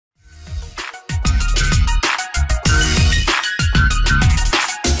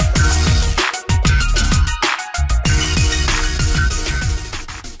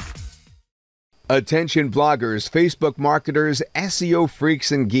Attention bloggers, Facebook marketers, SEO freaks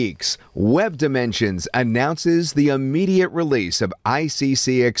and geeks. Web Dimensions announces the immediate release of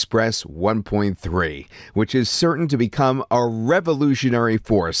ICC Express 1.3, which is certain to become a revolutionary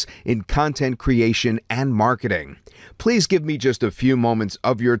force in content creation and marketing. Please give me just a few moments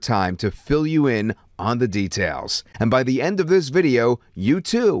of your time to fill you in on the details. And by the end of this video, you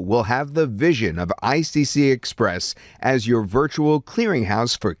too will have the vision of ICC Express as your virtual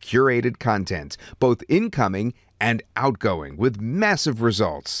clearinghouse for curated content, both incoming and outgoing, with massive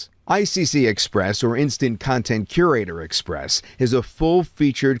results. ICC Express, or Instant Content Curator Express, is a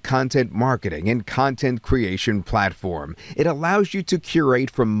full-featured content marketing and content creation platform. It allows you to curate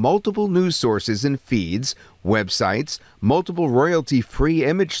from multiple news sources and feeds, websites, multiple royalty-free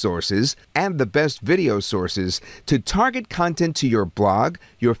image sources, and the best video sources to target content to your blog,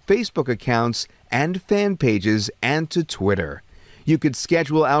 your Facebook accounts, and fan pages, and to Twitter. You could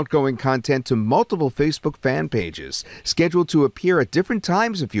schedule outgoing content to multiple Facebook fan pages, scheduled to appear at different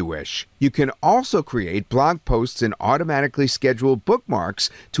times if you wish. You can also create blog posts and automatically schedule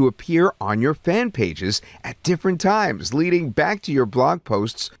bookmarks to appear on your fan pages at different times, leading back to your blog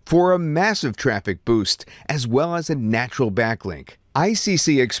posts for a massive traffic boost, as well as a natural backlink.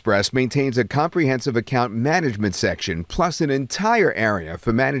 ICC Express maintains a comprehensive account management section, plus an entire area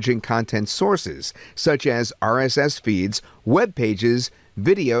for managing content sources, such as RSS feeds, web pages,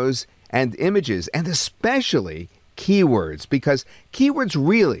 videos, and images, and especially keywords, because keywords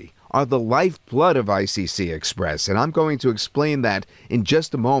really are the lifeblood of ICC Express, and I'm going to explain that in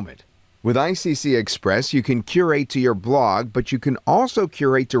just a moment. With ICC Express, you can curate to your blog, but you can also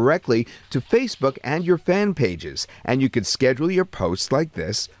curate directly to Facebook and your fan pages, and you can schedule your posts like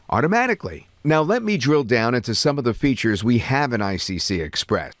this automatically. Now let me drill down into some of the features we have in ICC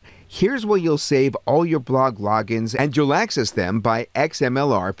Express. Here's where you'll save all your blog logins, and you'll access them by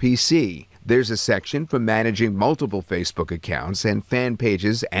XMLRPC. There's a section for managing multiple Facebook accounts and fan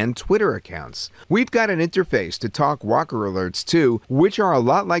pages and Twitter accounts. We've got an interface to talk Walker alerts too, which are a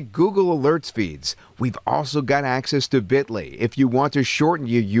lot like Google Alerts feeds. We've also got access to Bitly if you want to shorten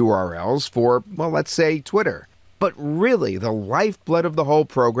your URLs for, well, let's say Twitter. But really, the lifeblood of the whole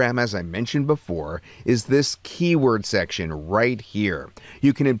program, as I mentioned before, is this keyword section right here.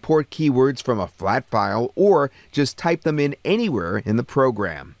 You can import keywords from a flat file or just type them in anywhere in the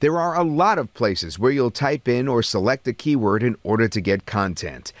program. There are a lot of places where you'll type in or select a keyword in order to get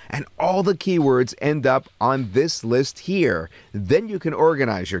content, and all the keywords end up on this list here. Then you can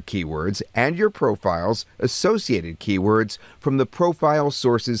organize your keywords and your profiles, associated keywords, from the Profile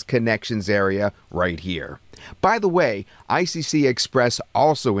Sources Connections area right here. By the way, ICC Express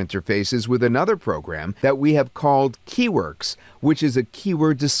also interfaces with another program that we have called Keyworks, which is a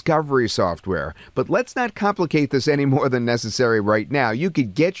keyword discovery software. But let's not complicate this any more than necessary right now. You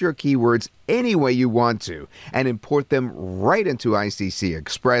could get your keywords any way you want to and import them right into ICC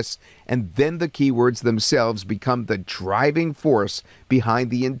Express, and then the keywords themselves become the driving force behind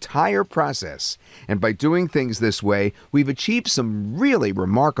the entire process. And by doing things this way, we've achieved some really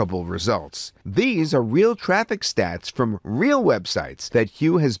remarkable results. These are real traffic stats from real websites that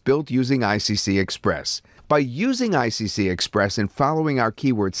Hugh has built using ICC Express. By using ICC Express and following our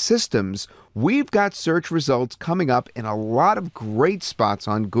keyword systems, we've got search results coming up in a lot of great spots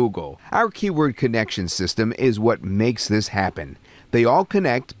on Google. Our keyword connection system is what makes this happen. They all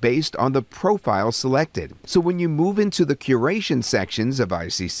connect based on the profile selected. So when you move into the curation sections of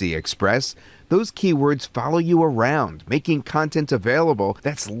ICC Express, those keywords follow you around, making content available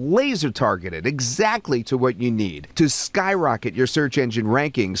that's laser targeted exactly to what you need to skyrocket your search engine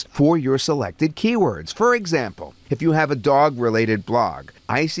rankings for your selected keywords. For example, if you have a dog-related blog,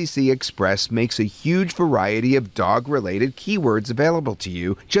 ICC Express makes a huge variety of dog-related keywords available to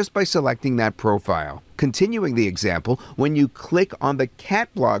you just by selecting that profile. Continuing the example, when you click on the cat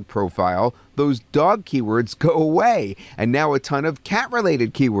blog profile, those dog keywords go away, and now a ton of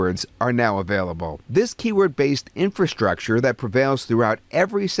cat-related keywords are now available. This keyword-based infrastructure that prevails throughout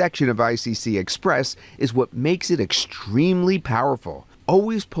every section of ICC Express is what makes it extremely powerful,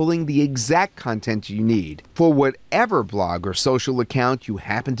 always pulling the exact content you need for whatever blog or social account you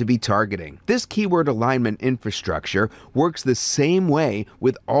happen to be targeting. This keyword alignment infrastructure works the same way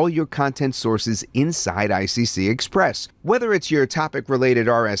with all your content sources inside ICC Express, whether it's your topic-related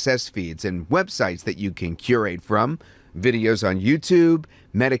RSS feeds and websites that you can curate from, videos on YouTube,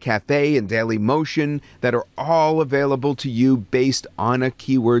 MetaCafe, and Dailymotion that are all available to you based on a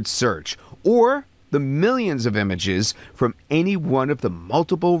keyword search, or the millions of images from any one of the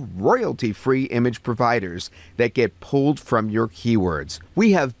multiple royalty-free image providers that get pulled from your keywords.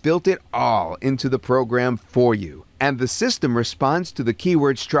 We have built it all into the program for you. And the system responds to the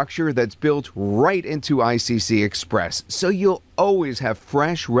keyword structure that's built right into ICC Express, so you'll always have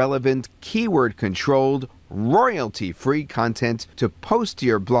fresh, relevant, keyword-controlled, royalty-free content to post to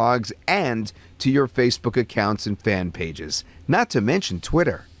your blogs and to your Facebook accounts and fan pages, not to mention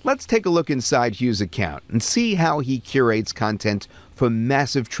Twitter. Let's take a look inside Hugh's account and see how he curates content for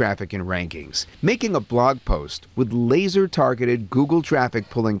massive traffic and rankings. Making a blog post with laser-targeted Google traffic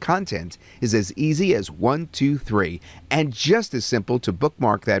pulling content is as easy as 1, 2, 3, and just as simple to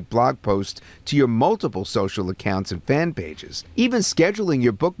bookmark that blog post to your multiple social accounts and fan pages. Even scheduling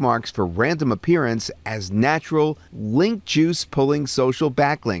your bookmarks for random appearance as natural, link juice pulling social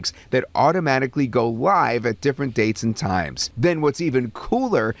backlinks that automatically go live at different dates and times. Then what's even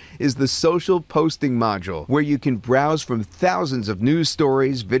cooler is the social posting module, where you can browse from thousands of news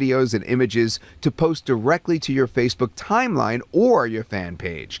stories, videos, and images to post directly to your Facebook timeline or your fan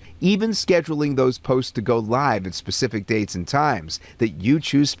page. Even scheduling those posts to go live at specific dates and times that you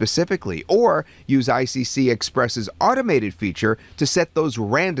choose specifically, or use ICC Express's automated feature to set those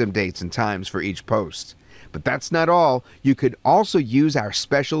random dates and times for each post. But that's not all. You could also use our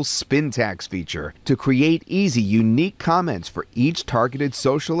special spin tags feature to create easy, unique comments for each targeted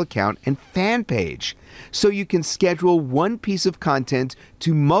social account and fan page. So you can schedule one piece of content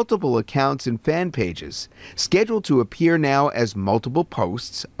to multiple accounts and fan pages, scheduled to appear now as multiple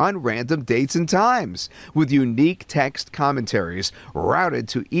posts on random dates and times, with unique text commentaries routed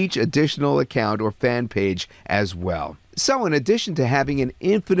to each additional account or fan page as well. So in addition to having an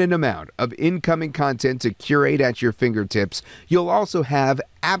infinite amount of incoming content to curate at your fingertips, you'll also have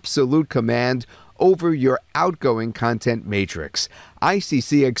absolute command over your outgoing content matrix.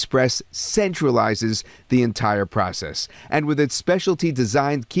 ICC Express centralizes the entire process, and with its specialty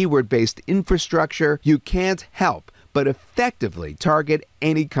designed keyword-based infrastructure, you can't help but effectively target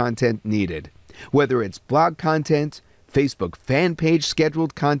any content needed. Whether it's blog content, Facebook fan page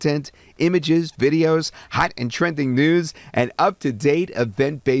scheduled content, images, videos, hot and trending news, and up-to-date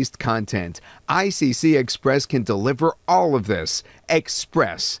event-based content, ICC Express can deliver all of this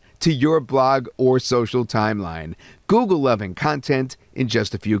express to your blog or social timeline, Google-loving content in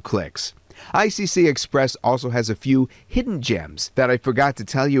just a few clicks. ICC Express also has a few hidden gems that I forgot to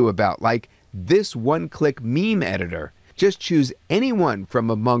tell you about, like this one-click meme editor. Just choose any one from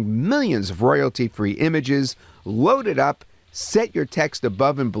among millions of royalty-free images, load it up, set your text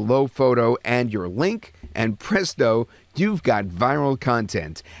above and below photo and your link, and presto, you've got viral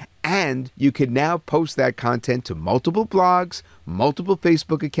content. And you can now post that content to multiple blogs, multiple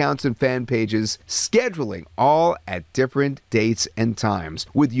Facebook accounts and fan pages, scheduling all at different dates and times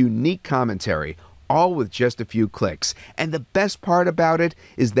with unique commentary, all with just a few clicks. And the best part about it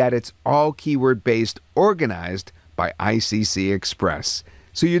is that it's all keyword-based, organized by ICC Express.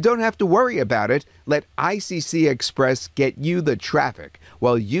 So you don't have to worry about it. Let ICC Express get you the traffic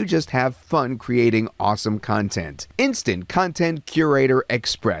while you just have fun creating awesome content. Instant Content Curator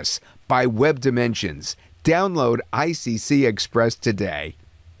Express by Web Dimensions. Download ICC Express today.